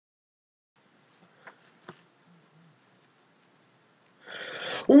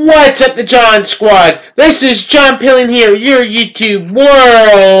What's up, the John Squad? This is John Pilling here, your YouTube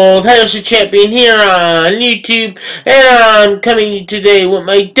World Heavyweight Champion here on YouTube, and I'm coming today with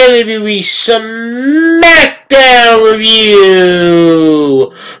my WWE Smackdown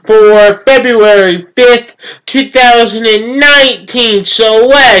review for February 5th, 2019. So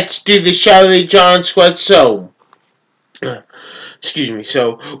let's do the show, the John Squad. Excuse me.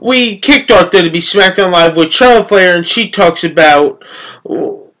 So we kicked off WWE Smackdown Live with Charlotte Flair, and she talks about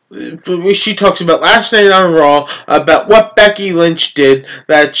last night on Raw about what Becky Lynch did,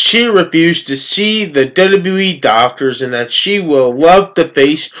 that she refused to see the WWE doctors, and that she will love to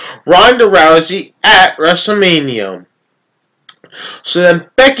face Ronda Rousey at WrestleMania. So then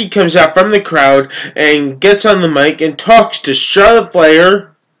Becky comes out from the crowd and gets on the mic and talks to Charlotte Flair.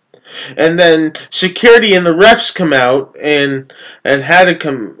 And then security and the refs come out and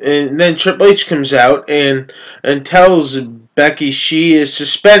then Triple H comes out and tells Becky she is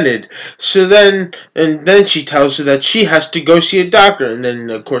suspended. So then she tells her that she has to go see a doctor, and then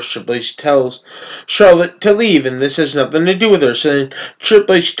of course Triple H tells Charlotte to leave, and this has nothing to do with her. So then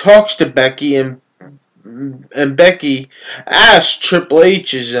Triple H talks to Becky, and Becky asked Triple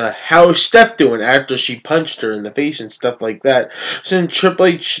H, how is Steph doing after she punched her in the face and stuff like that. So then Triple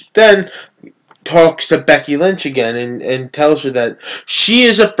H then talks to Becky Lynch again and tells her that she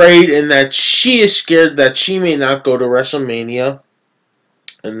is afraid and that she is scared that she may not go to WrestleMania,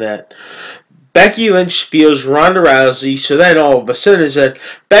 and that Becky Lynch feels Ronda Rousey. So then all of a sudden is that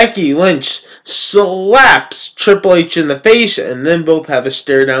Becky Lynch slaps Triple H in the face, and then both have a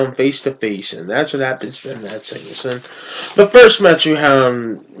stare down face to face, and that's what happens in that segment. So the first match we had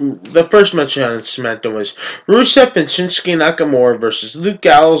on SmackDown was Rusev and Shinsuke Nakamura versus Luke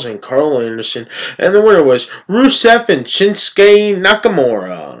Gallows and Carl Anderson, and the winner was Rusev and Shinsuke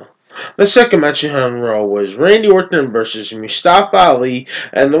Nakamura. The second match on Raw was Randy Orton versus Mustafa Ali,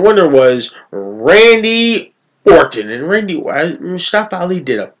 and the winner was Randy Orton. And Mustafa Ali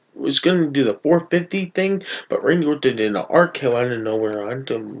was going to do the 450 thing, but Randy Orton did an RKO out of nowhere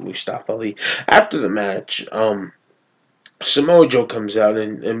onto Mustafa Ali. After the match, Samoa Joe comes out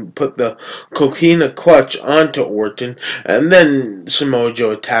and put the coquina clutch onto Orton, and then Samoa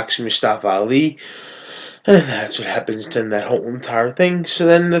Joe attacks Mustafa Ali. And that's what happens in that whole entire thing. So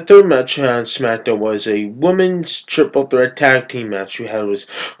then the third match on SmackDown was a women's triple threat tag team match. We had was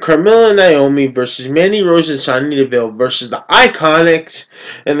Carmella and Naomi versus Mandy Rose and Sonya Deville versus the Iconics.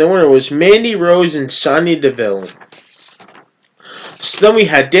 And the winner was Mandy Rose and Sonya Deville. So then we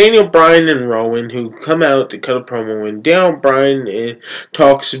had Daniel Bryan and Rowan, who come out to cut a promo. And Daniel Bryan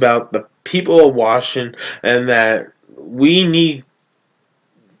talks about the people of Washington and that we need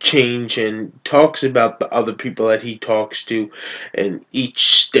change, and talks about the other people that he talks to in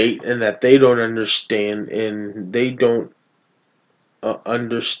each state, and that they don't understand, and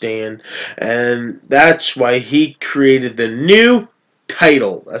and that's why he created the new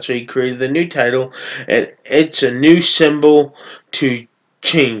title. And it's a new symbol to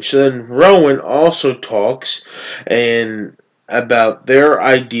change. So then Rowan also talks and about their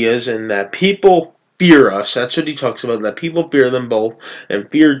ideas, and that people fear us. That's what he talks about, that people fear them both and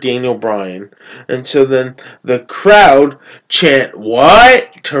fear Daniel Bryan. And so then the crowd chant,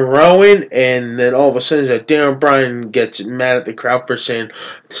 "What?" to Rowan, and then all of a sudden that Daniel Bryan gets mad at the crowd for saying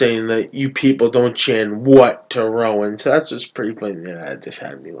that you people don't chant "What?" to Rowan. So that's just pretty funny. Yeah, it just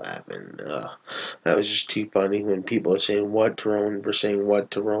had me laughing. That was just too funny when people are saying "What?" to Rowan for saying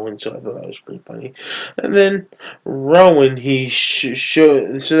 "What?" to Rowan. So I thought that was pretty funny. And then Rowan,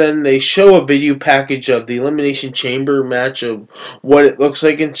 so then they show a video package of the Elimination Chamber match of what it looks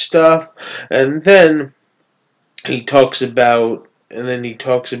like and stuff, and then he talks about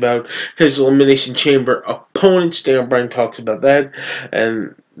his Elimination Chamber opponents. Daniel Bryan talks about that,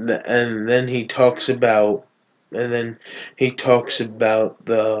 and then he talks about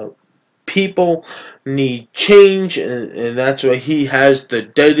the people need change, and that's why he has the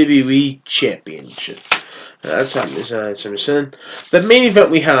WWE Championship. That's how the main event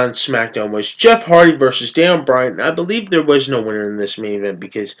we had on SmackDown was Jeff Hardy versus Daniel Bryan. I believe there was no winner in this main event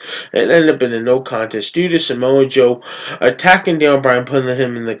because it ended up in a no contest due to Samoa Joe attacking Daniel Bryan, putting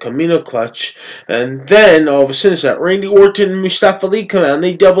him in the Camino clutch. And then all of a sudden, that Randy Orton and Mustafa Ali come out and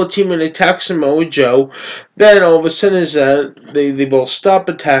they double team and attack Samoa Joe. Then all of a sudden, is that they both stop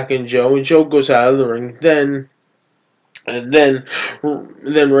attacking Joe, and Joe goes out of the ring. And then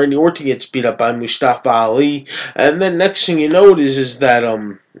Randy Orton gets beat up by Mustafa Ali. And then next thing you know is that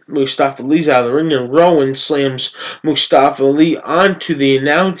Mustafa Ali's out of the ring, and Rowan slams Mustafa Ali onto the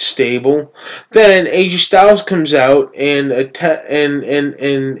announce table. Then AJ Styles comes out and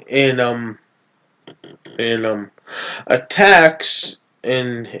attacks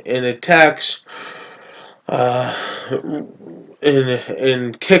and attacks uh,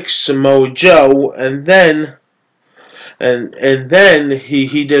 and kicks Samoa Joe, and then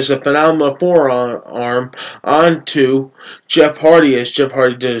he does a phenomenal forearm onto Jeff Hardy. As Jeff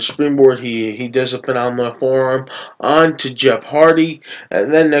Hardy did a springboard, he does a phenomenal forearm onto Jeff Hardy,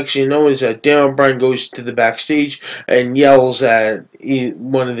 and then next you know is that Daniel Bryan goes to the backstage and yells at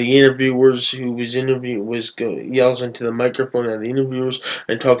one of the interviewers who was yells into the microphone at the interviewers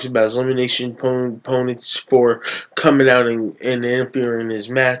and talks about his elimination opponents for coming out and interfering in his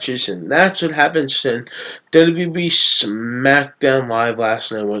matches, and that's what happens. And WWE Smackdown Live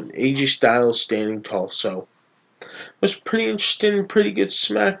last night with AJ Styles standing tall. So it was pretty interesting, pretty good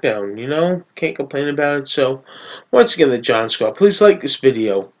Smackdown, you know? Can't complain about it. So once again, the John Squad, please like this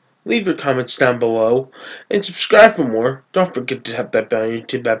video. Leave your comments down below and subscribe for more. Don't forget to hit that bell on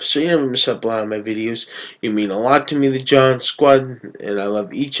YouTube app so you never miss out on my videos. You mean a lot to me, the John Squad, and I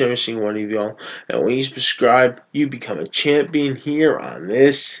love each and every single one of y'all. And when you subscribe, you become a champion here on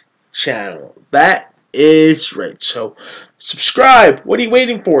this channel. That is right. So subscribe. What are you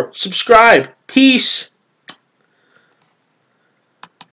waiting for? Subscribe. Peace.